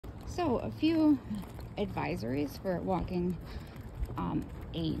So a few advisories for walking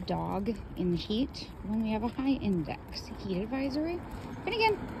a dog in the heat when we have a high index heat advisory. And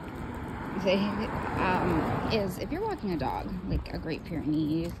again, is if you're walking a dog like a Great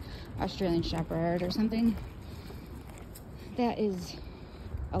Pyrenees, Australian Shepherd, or something that is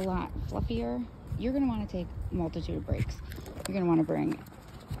a lot fluffier, you're going to want to take a multitude of breaks. You're going to want to bring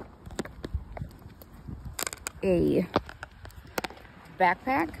a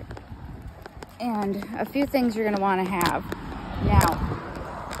backpack and a few things you're going to want to have.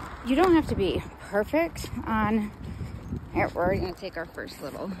 Now, you don't have to be perfect on here. We're going to take our first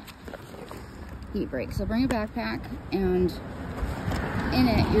little heat break. So bring a backpack, and in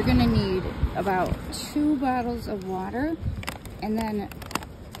it you're going to need about 2 bottles of water, and then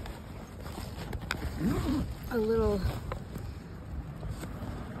a little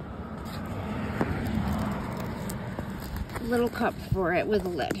cup for it with a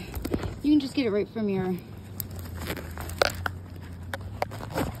lid. You can just get it right from your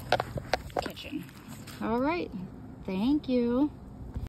kitchen. All right, thank you.